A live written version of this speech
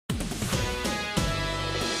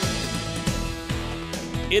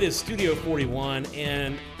It is Studio 41,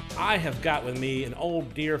 and I have got with me an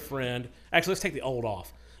old dear friend. Actually, let's take the old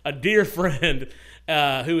off. A dear friend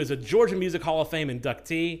who is a Georgia Music Hall of Fame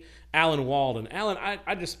inductee, Alan Walden. Alan,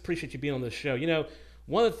 I just appreciate you being on this show. You know,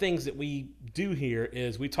 one of the things that we do here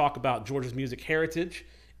is we talk about Georgia's music heritage,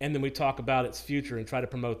 and then we talk about its future and try to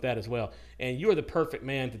promote that as well. And you are the perfect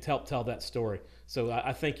man to help tell that story. So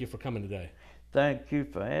I thank you for coming today. Thank you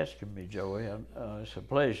for asking me, Joey. It's a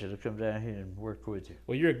pleasure to come down here and work with you.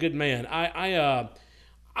 Well, you're a good man. I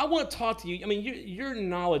want to talk to you. I mean, your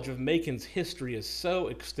knowledge of Macon's history is so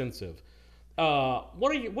extensive.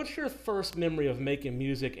 What's your first memory of making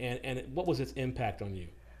music, and what was its impact on you?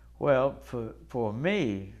 Well, for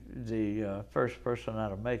me, the first person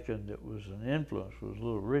out of Macon that was an influence was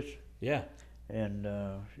Little Richard. Yeah. And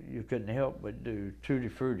you couldn't help but do Tutti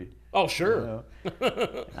Frutti. Oh, sure. You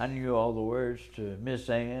know? I knew all the words to Miss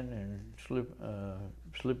Ann and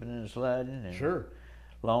Slipping and Sliding and sure.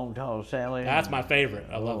 Long Tall Sally. That's my favorite.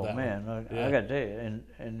 I love that. Oh man, Yeah. I got to tell you,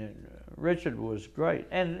 and Richard was great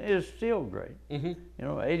and is still great. Mm-hmm. You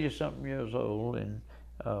know, 80-something years old, and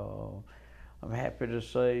I'm happy to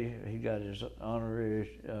say he got his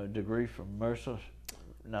honorary degree from Mercer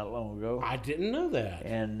not long ago. I didn't know that.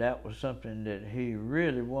 And that was something that he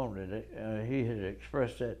really wanted. He had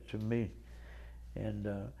expressed that to me. And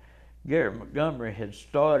Gary Montgomery had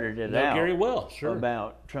started it out Gary well, sure.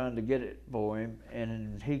 about trying to get it for him,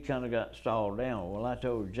 and he kind of got stalled down. Well, I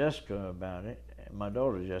told Jessica about it, my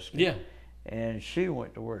daughter Jessica. Yeah. And she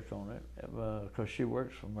went to work on it because she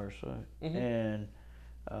works for Mercer. Mm-hmm. And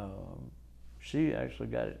she actually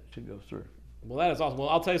got it to go through. Well, that is awesome. Well,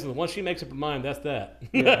 I'll tell you something. Once she makes up her mind, that's that.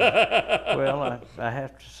 Yeah. Well, I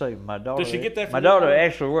have to say, my daughter. Does she get that from my daughter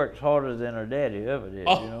actually works harder than her daddy ever did.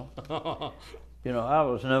 Oh. You know. You know, I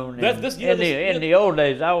was known in the old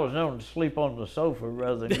days. I was known to sleep on the sofa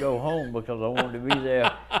rather than go home because I wanted to be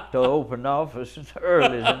there to open the office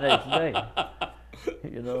early the next day.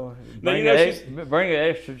 You know, bring an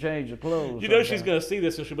extra change of clothes. You know she's going to see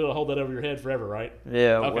this, and she'll be able to hold that over your head forever, right?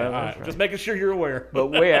 Yeah. Okay, well, all right. right. Just making sure you're aware. But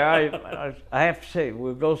where I have to say,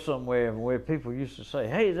 we'll go somewhere where people used to say,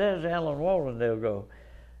 "Hey, there's Alan Walden." They'll go,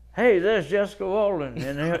 "Hey, there's Jessica Walden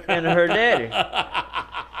and her daddy."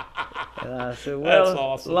 And I said, well, that's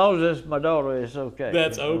awesome. As long as it's my daughter, it's okay.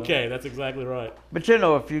 That's okay. That's exactly right. But you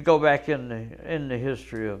know, if you go back in the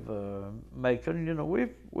history of Macon, you know,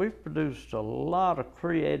 we've produced a lot of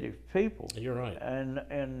creative people. You're right.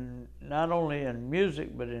 And not only in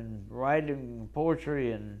music, but in writing,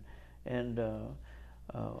 poetry, and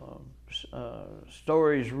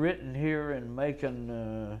stories written here in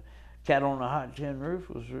Macon. Cat on a Hot Tin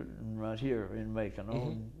Roof was written right here in Macon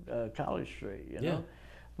on College Street. You know.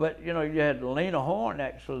 But, you know, you had Lena Horne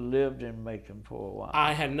actually lived in Macon for a while.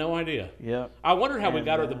 I had no idea. Yeah. I wondered how we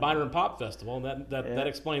got her at the Binder and Pop Festival, and that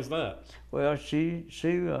explains that. Well, she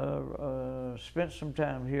spent some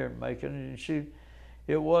time here in Macon, and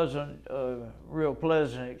it wasn't a real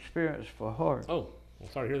pleasant experience for her. Oh, well,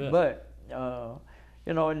 sorry to hear that. But,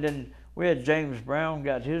 you know, and then we had James Brown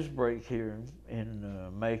got his break here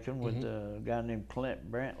in Macon with a guy named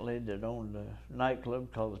Clint Brantley that owned a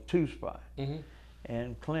nightclub called the Two Spot. Mm-hmm.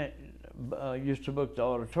 And Clint used to book the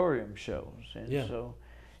auditorium shows, and so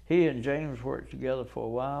he and James worked together for a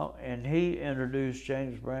while, and he introduced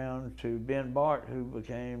James Brown to Ben Bart, who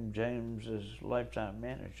became James's lifetime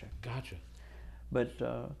manager. Gotcha. But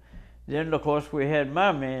then, of course, we had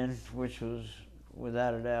my man, which was,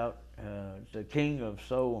 without a doubt, the king of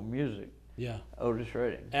soul music, Otis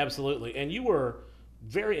Redding. Absolutely. And you were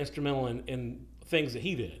very instrumental in things that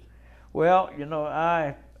he did. Well, you know,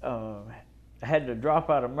 I had to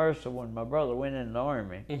drop out of Mercer when my brother went in the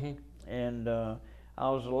Army, and I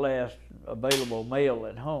was the last available male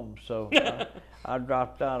at home, so I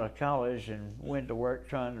dropped out of college and went to work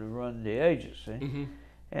trying to run the agency.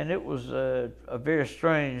 And it was a very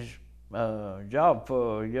strange job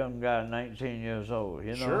for a young guy, 19 years old,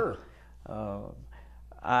 you know. Sure.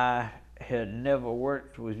 I had never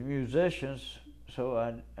worked with musicians, so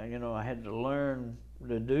I had to learn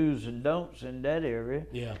the do's and don'ts in that area.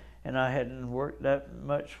 Yeah. And I hadn't worked that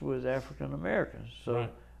much with African Americans, so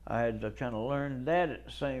I had to kind of learn that at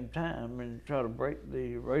the same time and try to break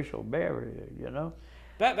the racial barrier, you know.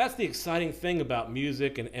 That's the exciting thing about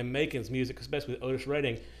music and Macon's music, especially with Otis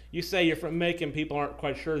Redding. You say you're from Macon, people aren't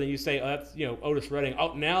quite sure. Then you say, oh, that's Otis Redding.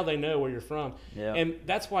 Oh, now they know where you're from. Yeah. And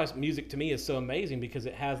that's why music to me is so amazing, because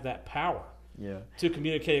it has that power. Yeah. To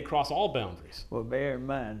communicate across all boundaries. Well, bear in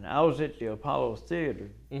mind, I was at the Apollo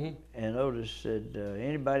Theater, and Otis said,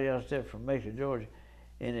 anybody else there from Macon, Georgia?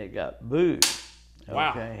 And it got booed.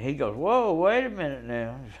 Wow. Okay. He goes, whoa, wait a minute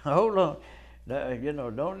now. Hold on. You know,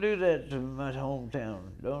 don't do that to my hometown.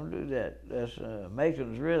 Don't do that. That's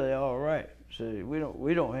Macon's really all right. See, we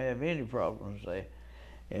don't have any problems there.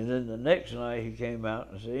 And then the next night he came out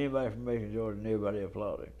and said, anybody from Macon, Georgia, and everybody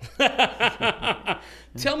applauded.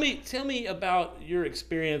 Tell me about your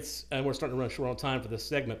experience, and we're starting to run short on time for this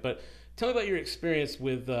segment, but tell me about your experience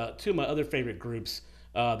with two of my other favorite groups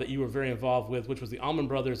that you were very involved with, which was the Allman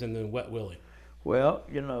Brothers and then Wet Willie. Well,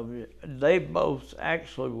 you know, they both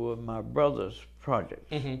actually were my brother's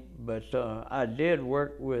projects, but I did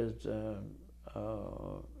work with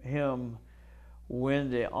him when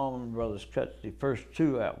the Allman Brothers cut the first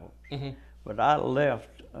two albums. But I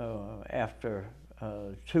left after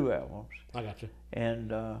 2 albums. I got you.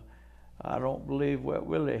 And I don't believe Wet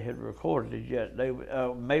Willie had recorded yet. They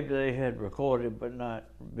maybe they had recorded but not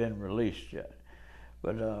been released yet.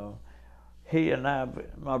 But he and I,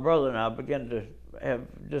 my brother and I, began to have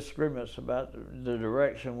disagreements about the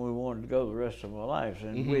direction we wanted to go the rest of our lives.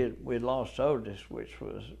 And we lost Otis, which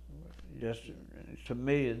was just, to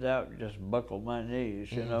me, that just buckled my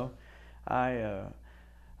knees, you know. I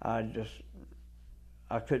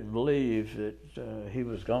couldn't believe that he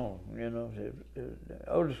was gone, you know.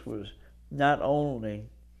 Otis was not only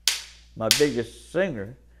my biggest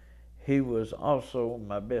singer, he was also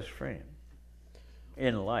my best friend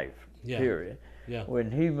in life, period. Yeah.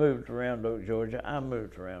 When he moved to Round Oak, Georgia, I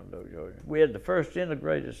moved to Round Oak, Georgia. We had the first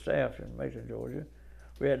integrated staff in Macon, Georgia.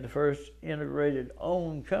 We had the first integrated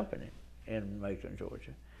owned company in Macon,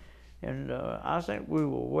 Georgia. And I think we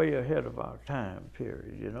were way ahead of our time,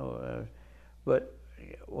 period, you know. But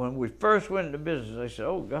when we first went into business, they said,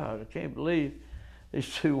 oh God, I can't believe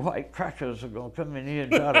these 2 white crackers are gonna come in here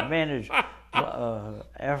and try to manage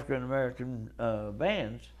African-American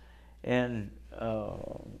bands. And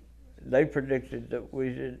they predicted that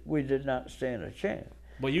we did not stand a chance.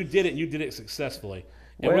 Well, you did it, and you did it successfully.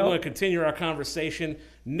 And we're going to continue our conversation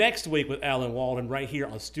next week with Alan Walden right here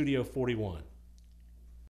on Studio 41.